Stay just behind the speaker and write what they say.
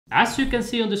As you can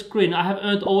see on the screen, I have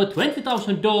earned over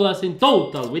 $20,000 in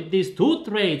total with these 2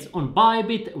 trades on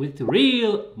Bybit with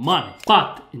real money.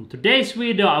 But in today's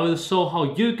video, I will show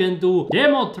how you can do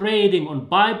demo trading on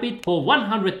Bybit for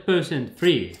 100%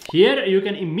 free. Here you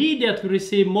can immediately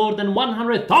receive more than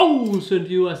 100,000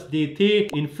 USDT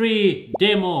in free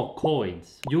demo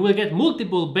coins. You will get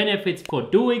multiple benefits for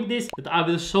doing this that I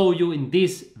will show you in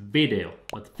this video.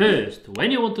 But first, when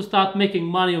you want to start making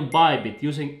money on Bybit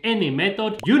using any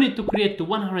method, you need to create the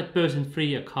 100%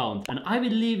 free account. And I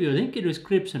will leave you a link in the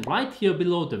description right here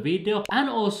below the video and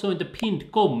also in the pinned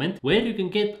comment where you can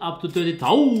get up to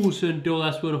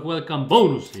 $30,000 worth of welcome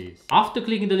bonuses. After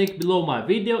clicking the link below my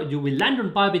video, you will land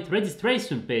on Bybit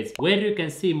registration page where you can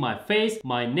see my face,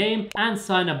 my name and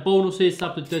sign up bonuses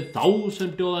up to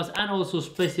 $30,000 and also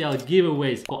special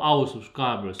giveaways for our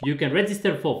subscribers. You can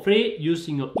register for free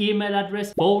using your email address,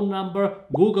 phone number,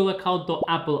 Google account or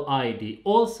Apple ID.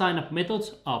 All sign-up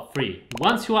methods are free.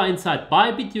 Once you are inside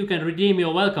Bybit, you can redeem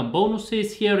your welcome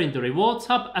bonuses here in the rewards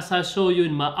hub as I show you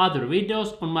in my other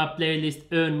videos on my playlist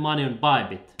Earn Money on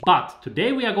Bybit. But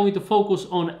today we are going to focus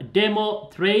on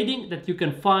demo trading that you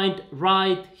can find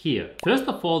right here. First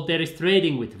of all, there is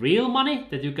trading with real money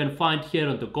that you can find here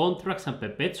on the contracts and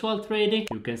perpetual trading.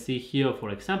 You can see here, for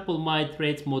example, my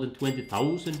trades more than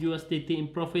 20,000 USDT in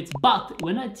profits. But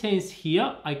when I change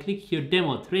here, I click here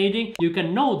demo trading, you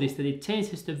can notice that it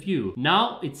changes the view.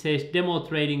 Now it says demo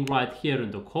trading right here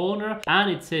in the corner and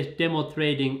it says demo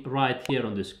trading right here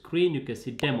on the screen. You can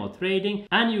see demo trading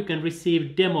and you can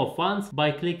receive demo funds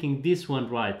by clicking this one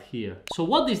right here. So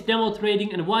what is demo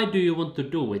trading and why do you want to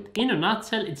do it? In a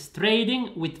nutshell, it's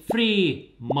trading with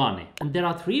free money. And there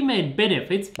are 3 main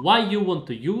benefits why you want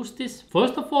to use this.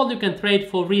 First of all, you can trade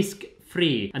for risk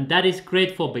free, and that is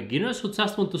great for beginners who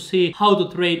just want to see how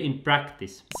to trade in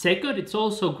practice. Second, it's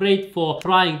also great for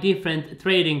trying different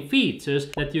trading features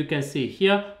that you can see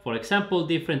here. For example,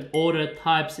 different order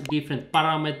types, different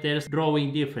parameters,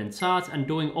 drawing different charts and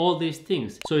doing all these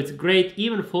things. So it's great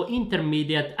even for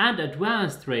intermediate and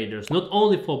advanced traders, not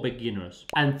only for beginners.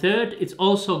 And third, it's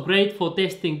also great for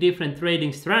testing different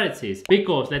trading strategies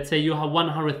because let's say you have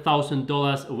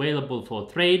 $100,000 available for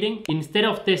trading. Instead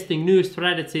of testing new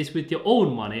strategies with your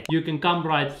own money, you can come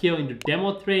right here into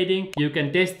demo trading. You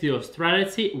can test your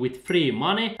strategy with free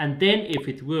money and then if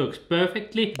it works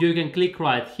perfectly, you can click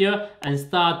right here and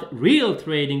start real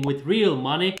trading with real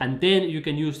money and then you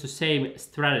can use the same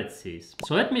strategies.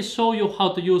 So let me show you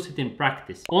how to use it in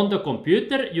practice. On the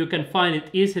computer, you can find it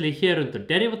easily here in the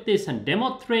derivatives and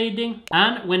demo trading,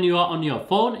 and when you are on your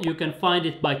phone, you can find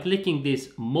it by clicking this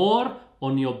more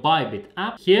on your Bybit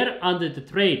app. Here under the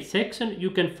trade section,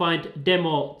 you can find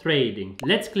demo trading.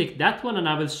 Let's click that one and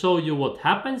I will show you what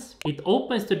happens. It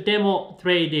opens the demo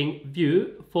trading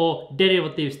view for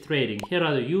derivatives trading. Here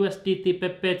are the USDT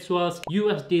perpetuals,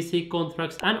 USDC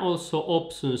contracts and also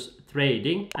options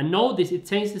trading. And notice it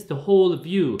changes the whole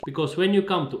view because when you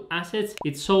come to assets,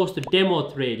 it shows the demo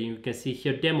trading. You can see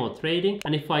here demo trading,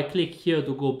 and if I click here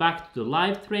to go back to the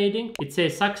live trading, it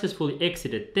says successfully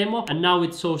exited demo and now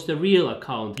it shows the real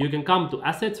account. You can come to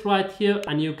assets right here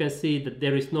and you can see that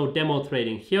there is no demo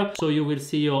trading here, so you will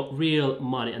see your real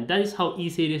money. And that is how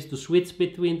easy it is to switch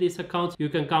between these accounts. You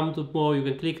can come to more, you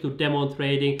can click to demo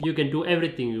trading, you can do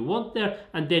everything you want there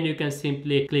and then you can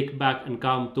simply click back and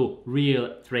come to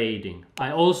real trading.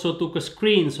 I also took a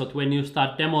screenshot. When you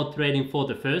start demo trading for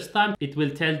the first time, it will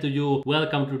tell to you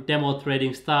welcome to demo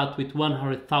trading, start with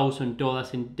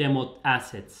 $100,000 in demo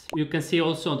assets. You can see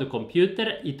also on the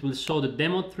computer it will show the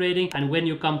demo trading, and when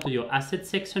you come to your asset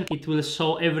section it will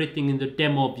show everything in the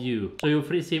demo view. So you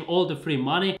receive all the free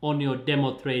money on your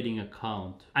demo trading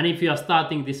account. And if you are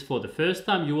starting this for the first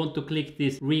time, you want to click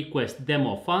this request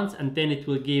demo funds and then it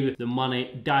will give the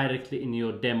money directly in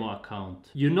your demo account.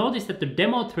 You notice that the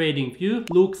demo trading view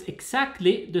looks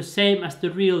exactly the same as the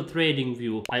real trading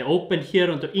view. I opened here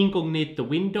on the incognito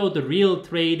window the real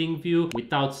trading view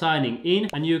without signing in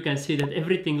and you can see that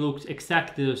everything looks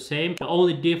exactly the same. The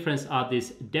only difference are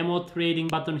this demo trading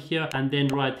button here and then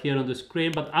right here on the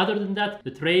screen, but other than that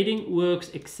the trading works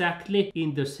exactly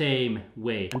in the same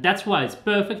way, and that's why it's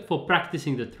perfect for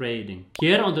practicing the trading.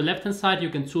 Here on the left hand side you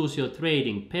can choose your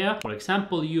trading pair, for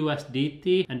example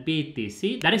USDT and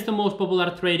BTC. That is the most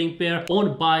popular trading pair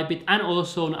on Bybit Bybit and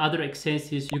also on other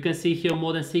exchanges. You can see here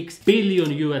more than 6 billion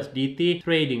USDT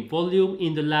trading volume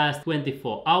in the last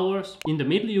 24 hours. In the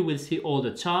middle you will see all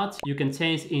the charts. You can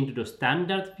change into the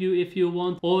standard view if you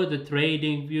want, or the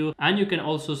trading view, and you can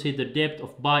also see the depth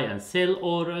of buy and sell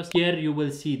orders. Here you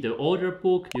will see the order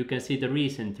book. You can see the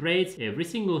recent trades. Every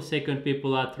single second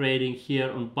people are trading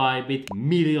here on Bybit,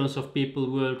 millions of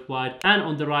people worldwide. And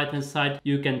on the right hand side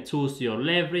you can choose your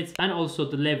leverage and also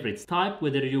the leverage type,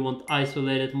 whether you want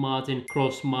isolated margin,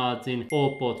 cross margin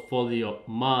or portfolio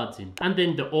margin. And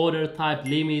then the order type,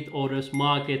 limit orders,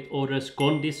 market orders,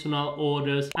 conditional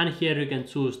orders, and here you can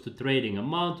choose the trading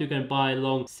amount. You can buy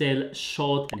long, sell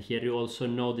short, and here you also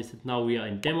notice that now we are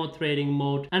in demo trading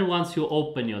mode. And once you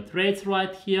open your trades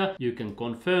right here, you can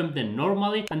confirm them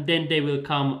normally, and then they will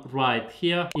come right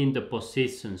here in the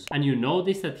positions. And you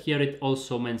notice that here it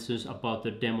also mentions about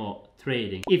the demo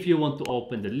trading. If you want to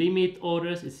open the limit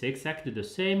orders, it's exactly the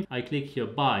same. I click here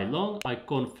buy long, I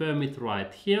confirm it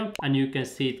right here, and you can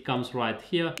see it comes right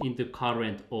here in the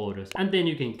current orders. And then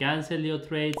you can cancel your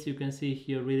trades. You can see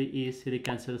here really easily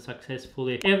cancel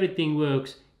successfully. Everything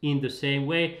works in the same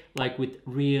way like with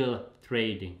real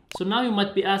trading. So now you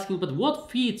might be asking, but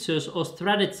what features or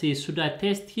strategies should I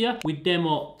test here with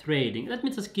demo trading? Let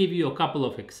me just give you a couple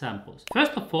of examples.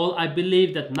 First of all, I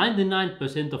believe that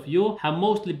 99% of you have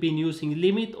mostly been using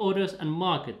limit orders and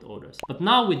market orders. But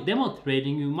now with demo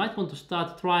trading, you might want to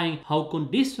start trying how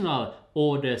conditional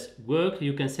orders work.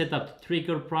 You can set up the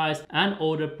trigger price and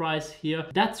order price here.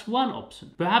 That's one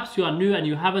option. Perhaps you are new and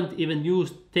you haven't even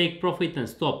used take profit and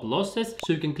stop losses,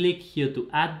 so you can click here to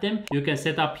add them. You can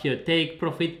set up here take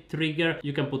profit trigger.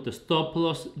 You can put the stop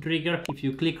loss trigger. If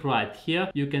you click right here,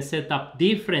 you can set up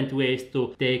different ways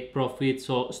to take profits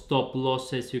or stop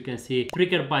losses. You can see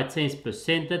trigger by change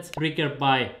percentage, trigger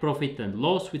by profit and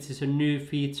loss, which is a new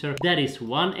feature. That is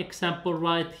one example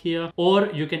right here. Or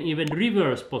you can even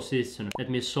reverse position. Let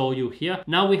me show you here.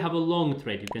 Now we have a long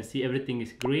trade. You can see everything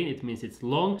is green. It means it's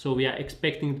long. So we are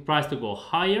expecting the price to go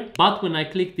higher. But when I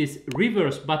click this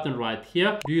reverse button right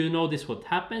here, do you notice what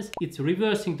happens? It's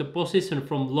reversing the position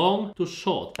from long to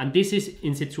short. And this is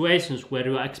in situations where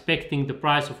you are expecting the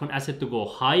price of an asset to go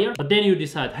higher. But then you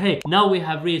decide, hey, now we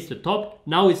have reached the top.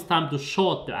 Now it's time to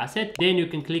short the asset. Then you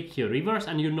can click here reverse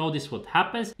and you notice what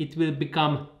happens. It will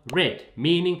become red,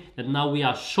 meaning that now we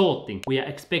are shorting. We are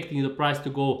expecting the price to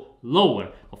go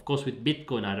lower. Of course, with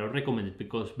Bitcoin, I don't recommend it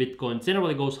because Bitcoin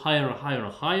generally goes higher and higher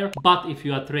and higher. But if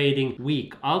you are trading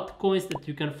weak altcoins that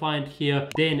you can find here,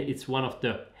 then it's one of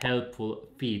the helpful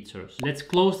features. Let's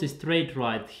close this trade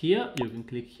right here. You can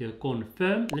click here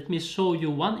confirm. Let me show you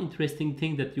one interesting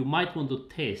thing that you might want to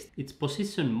test. It's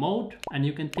position mode, and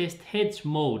you can test hedge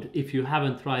mode if you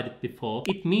haven't tried it before.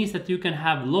 It means that you can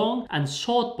have long and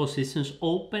short positions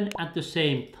open at the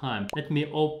same time. Let me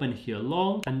open here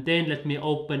long, and then let me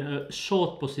open a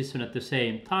short position at the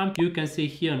same time. You can see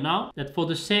here now that for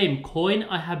the same coin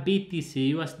I have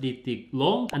BTC USDT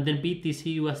long and then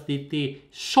BTC USDT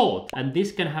short, and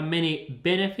this can have many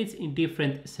benefits in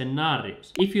different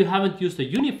scenarios. If you haven't used a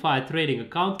unified trading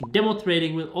account, demo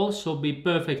trading will also be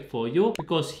perfect for you,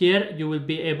 because here you will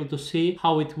be able to see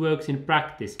how it works in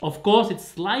practice. Of course, it's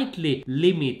slightly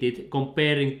limited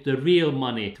comparing to the real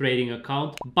money trading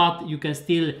account, but you can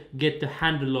still get the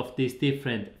handle of these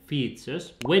different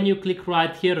features. When you click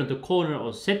right here on the corner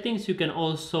of settings, you can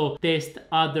also test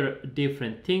other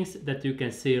different things that you can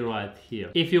see right here.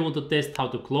 If you want to test how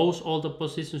to close all the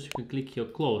positions, you can click here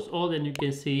close all, and you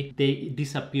can see they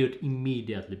disappeared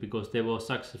immediately because they were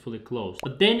successfully closed.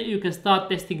 But then you can start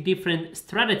testing different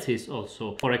strategies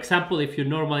also. For example, if you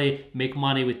normally make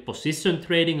money with position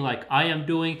trading like I am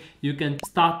doing, you can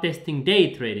start testing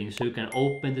day trading. So you can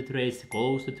open the trades,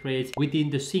 close the trades within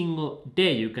the single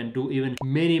day. You can do even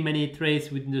many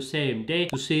trades within the same day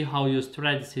to see how your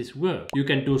strategies work. You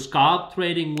can do scalp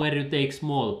trading where you take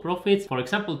small profits, for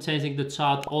example changing the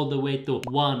chart all the way to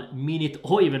 1 minute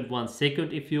or even 1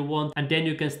 second if you want, and then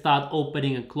you can start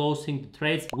opening and closing the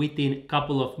trades within a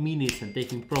couple of minutes and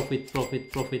taking profit.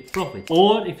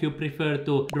 Or if you prefer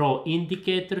to draw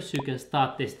indicators, you can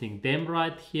start testing them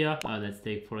right here. Let's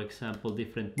take for example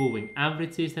different moving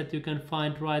averages that you can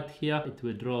find right here. It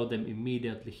will draw them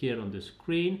immediately here on the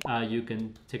screen. You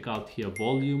can check out here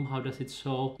volume, how does it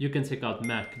show. You can check out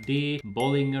MACD,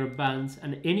 Bollinger Bands,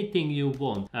 and anything you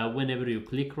want. Whenever you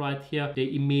click right here,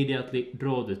 they immediately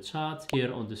draw the charts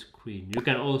here on the screen. You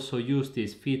can also use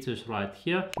these features right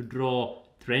here to draw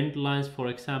trend lines, for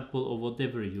example, or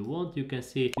whatever you want. You can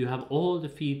see you have all the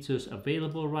features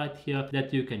available right here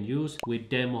that you can use with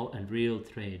demo and real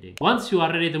trading. Once you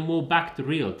are ready to move back to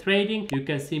real trading, you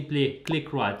can simply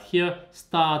click right here,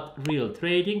 start real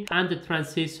trading, and the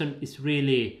transition is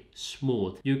really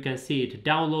smooth. You can see it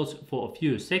downloads for a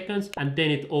few seconds and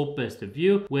then it opens the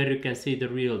view where you can see the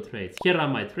real trades. Here are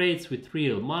my trades with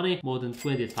real money, more than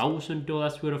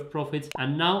 $20,000 worth of profits,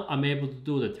 and now I'm able to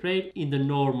do the trade in the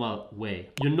normal way.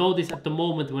 You notice at the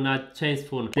moment when I change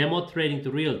from demo trading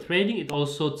to real trading, it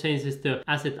also changes the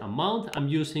asset amount. I'm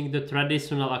using the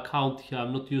traditional account here.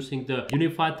 I'm not using the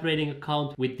unified trading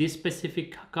account with this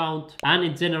specific account, and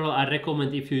in general I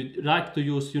recommend, if you like to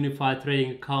use unified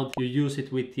trading account, you use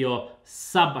it with your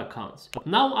sub accounts. But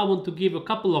now I want to give a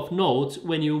couple of notes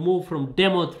when you move from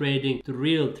demo trading to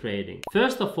real trading.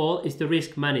 First of all is the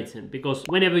risk management, because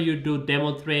whenever you do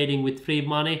demo trading with free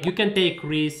money, you can take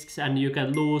risks and you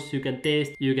can lose, you can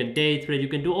test, you can day trade, you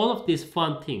can do all of these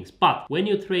fun things. But when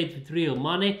you trade with real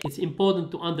money, it's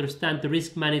important to understand the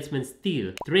risk management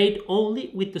still. Trade only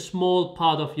with the small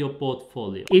part of your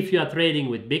portfolio. If you are trading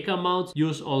with big amounts,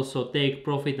 use also take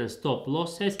profit and stop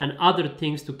losses and other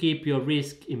things to keep your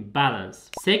risk in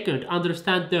balance. Second,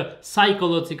 understand the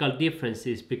psychological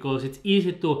differences, because it's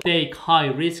easy to take high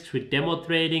risks with demo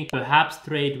trading, perhaps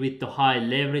trade with the high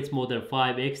leverage, more than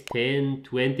 5x, 10,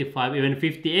 25, even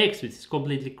 50x, which is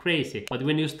completely crazy. But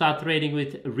when you start trading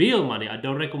with real money, I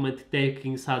don't recommend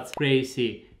taking such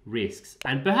crazy risks.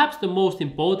 And perhaps the most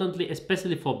importantly,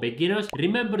 especially for beginners,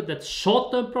 remember that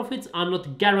short-term profits are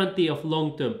not guarantee of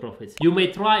long-term profits. You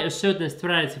may try a certain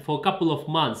strategy for a couple of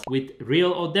months with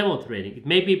real or demo trading. It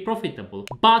may be profitable,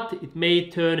 but it may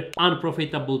turn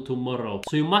unprofitable tomorrow.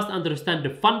 So you must understand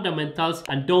the fundamentals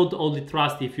and don't only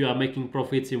trust if you are making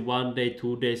profits in 1 day,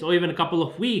 2 days, or even a couple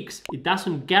of weeks. It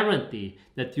doesn't guarantee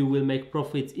that you will make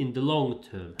profits in the long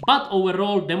term. But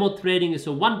overall, demo trading is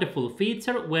a wonderful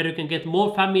feature where you can get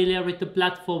more familiar with the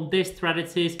platform, test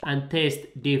strategies, and test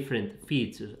different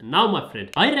features. And now, my friend,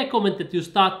 I recommend that you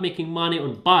start making money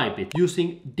on Bybit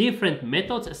using different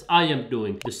methods as I am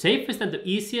doing. The safest and the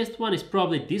easiest one is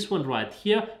probably this one right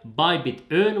here, Bybit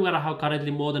Earn, where I have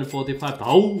currently more than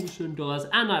 $45,000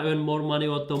 and I earn more money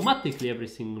automatically every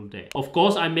single day. Of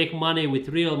course, I make money with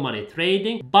real money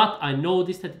trading, but I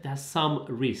noticed that it has some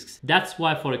risks. That's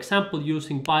why, for example,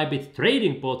 using Bybit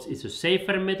trading bots is a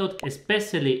safer method,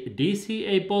 especially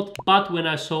DCA bot. But when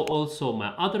I saw also my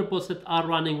other bots that are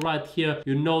running right here,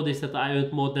 you notice that I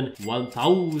earned more than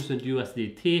 1000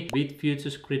 USDT with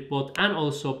Futures Grid bot and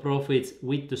also profits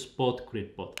with the Spot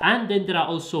Grid bot. And then there are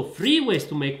also free ways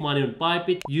to make money on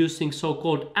Bybit using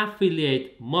so-called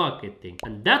affiliate marketing.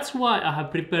 And that's why I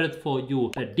have prepared for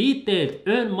you a detailed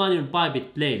Earn Money on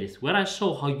Bybit playlist where I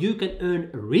show how you can earn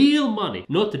real money,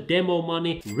 not demo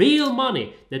money, real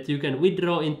money that you can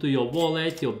withdraw into your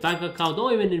wallet, your bank account,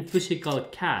 or even in physical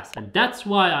cash. And that's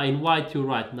why I invite you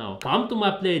right now. Come to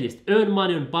my playlist, Earn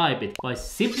Money on Bybit, by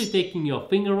simply taking your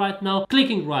finger right now,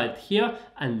 clicking right here,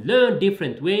 and learn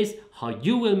different ways how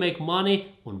you will make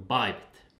money on Bybit.